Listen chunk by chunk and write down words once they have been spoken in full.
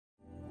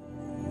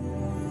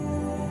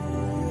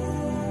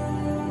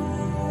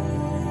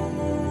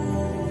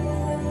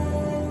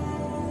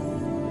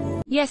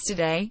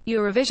Yesterday,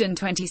 Eurovision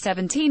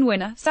 2017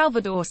 winner,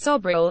 Salvador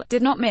Sobral,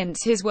 did not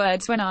mince his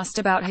words when asked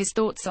about his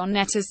thoughts on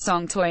Netta's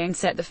song Toy and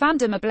set the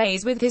fandom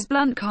ablaze with his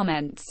blunt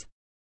comments.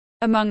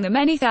 Among the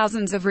many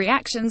thousands of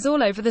reactions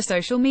all over the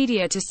social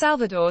media to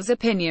Salvador's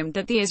opinion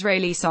that the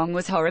Israeli song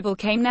was horrible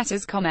came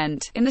Netta's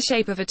comment, in the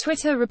shape of a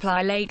Twitter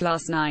reply late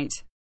last night.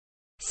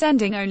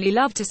 Sending only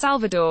love to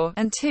Salvador,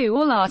 and to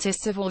all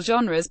artists of all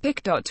genres.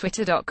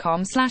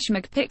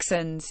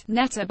 pic.twitter.com/mcpixons.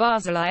 Netta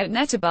Barzilai at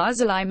Netta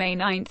Barzilai, May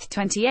 9,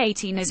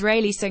 2018.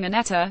 Israeli singer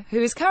Netta,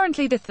 who is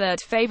currently the third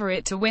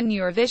favorite to win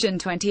Eurovision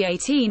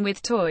 2018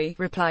 with Toy,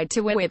 replied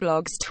to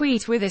Weblog's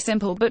tweet with a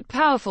simple but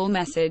powerful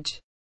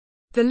message.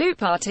 The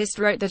Loop artist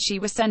wrote that she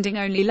was sending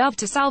only love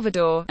to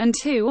Salvador, and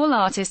to all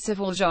artists of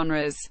all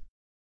genres.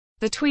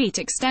 The tweet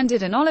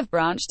extended an olive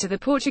branch to the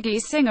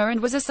Portuguese singer and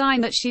was a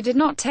sign that she did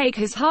not take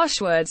his harsh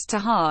words to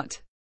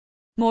heart.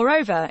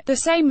 Moreover, the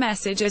same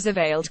message is a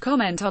veiled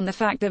comment on the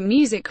fact that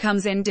music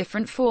comes in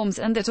different forms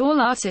and that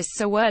all artists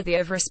are worthy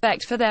of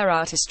respect for their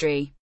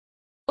artistry.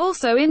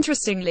 Also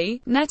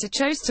interestingly, Netta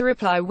chose to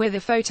reply with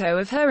a photo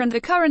of her and the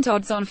current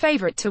odds-on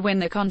favorite to win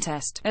the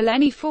contest,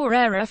 Eleni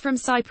Ferreira from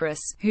Cyprus,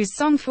 whose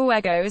song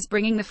Fuego is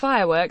bringing the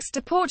fireworks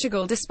to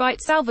Portugal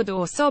despite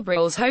Salvador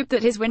Sobral's hope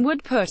that his win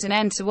would put an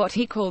end to what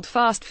he called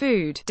fast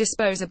food,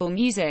 disposable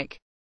music.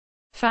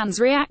 Fans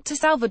react to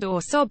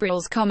Salvador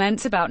Sobral's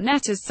comments about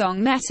Netta's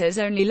song. Netta's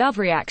only love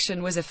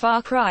reaction was a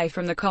far cry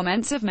from the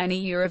comments of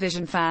many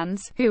Eurovision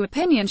fans, who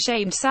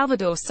opinion-shamed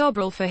Salvador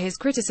Sobral for his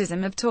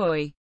criticism of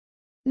Toy.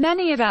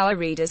 Many of our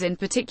readers in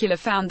particular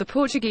found the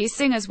Portuguese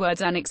singer's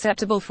words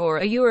unacceptable for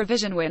a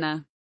Eurovision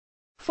winner.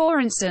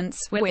 For instance,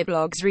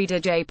 Weblog's reader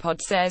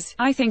J-Pod says,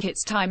 "I think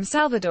it's time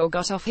Salvador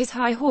got off his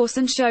high horse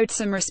and showed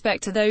some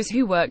respect to those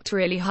who worked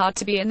really hard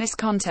to be in this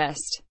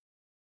contest.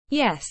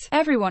 Yes,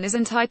 everyone is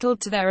entitled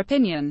to their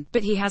opinion,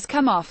 but he has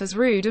come off as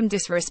rude and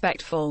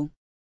disrespectful."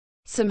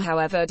 Some,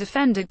 however,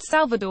 defended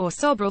Salvador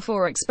Sobral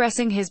for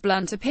expressing his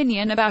blunt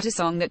opinion about a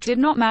song that did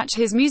not match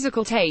his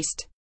musical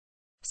taste.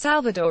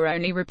 Salvador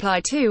only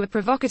replied to a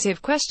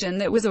provocative question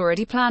that was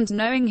already planned,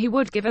 knowing he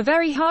would give a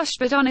very harsh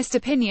but honest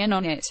opinion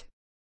on it.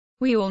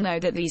 "We all know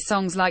that these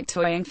songs like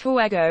Toy and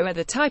Fuego are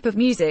the type of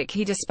music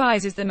he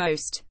despises the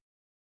most.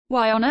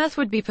 Why on earth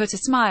would he put a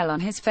smile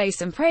on his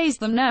face and praise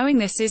them knowing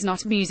this is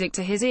not music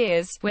to his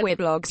ears?"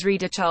 Weblog's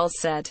reader Charles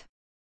said.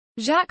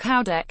 "Jacques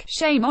Houdek,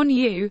 shame on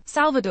you,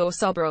 Salvador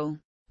Sobral."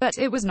 But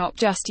it was not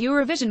just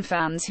Eurovision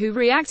fans who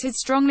reacted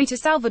strongly to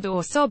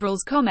Salvador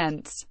Sobral's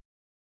comments.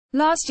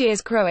 Last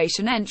year's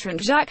Croatian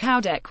entrant Jacques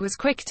Houdek was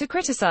quick to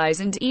criticize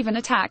and even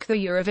attack the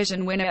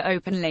Eurovision winner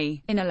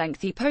openly, in a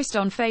lengthy post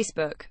on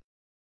Facebook.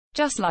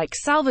 Just like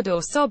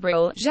Salvador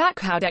Sobral,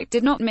 Jacques Houdek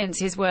did not mince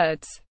his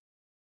words.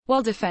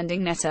 While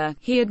defending Netta,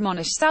 he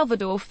admonished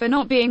Salvador for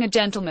not being a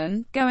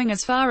gentleman, going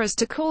as far as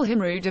to call him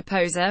rude, a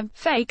poser,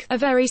 fake, a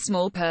very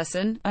small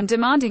person, and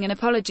demanding an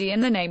apology in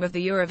the name of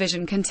the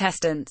Eurovision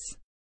contestants.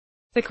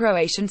 The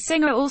Croatian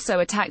singer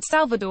also attacked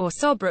Salvador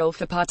Sobral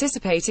for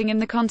participating in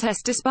the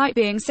contest despite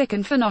being sick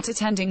and for not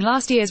attending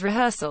last year's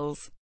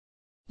rehearsals.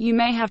 "You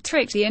may have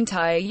tricked the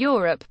entire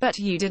Europe, but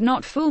you did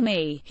not fool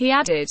me," he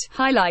added,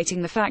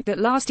 highlighting the fact that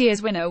last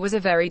year's winner was a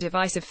very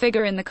divisive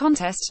figure in the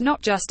contest,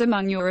 not just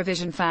among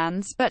Eurovision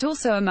fans, but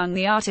also among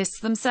the artists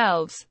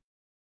themselves.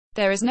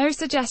 There is no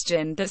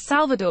suggestion that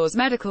Salvador's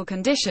medical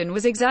condition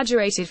was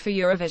exaggerated for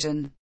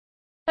Eurovision.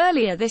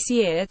 Earlier this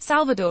year,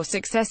 Salvador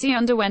Successi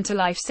underwent a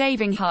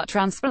life-saving heart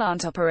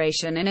transplant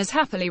operation and is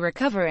happily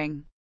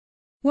recovering.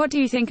 What do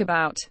you think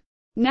about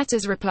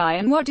Netta's reply,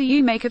 and what do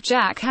you make of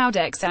Jacques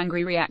Houdek's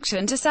angry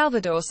reaction to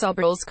Salvador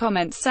Sobral's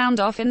comments? Sound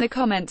off in the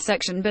comment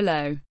section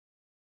below.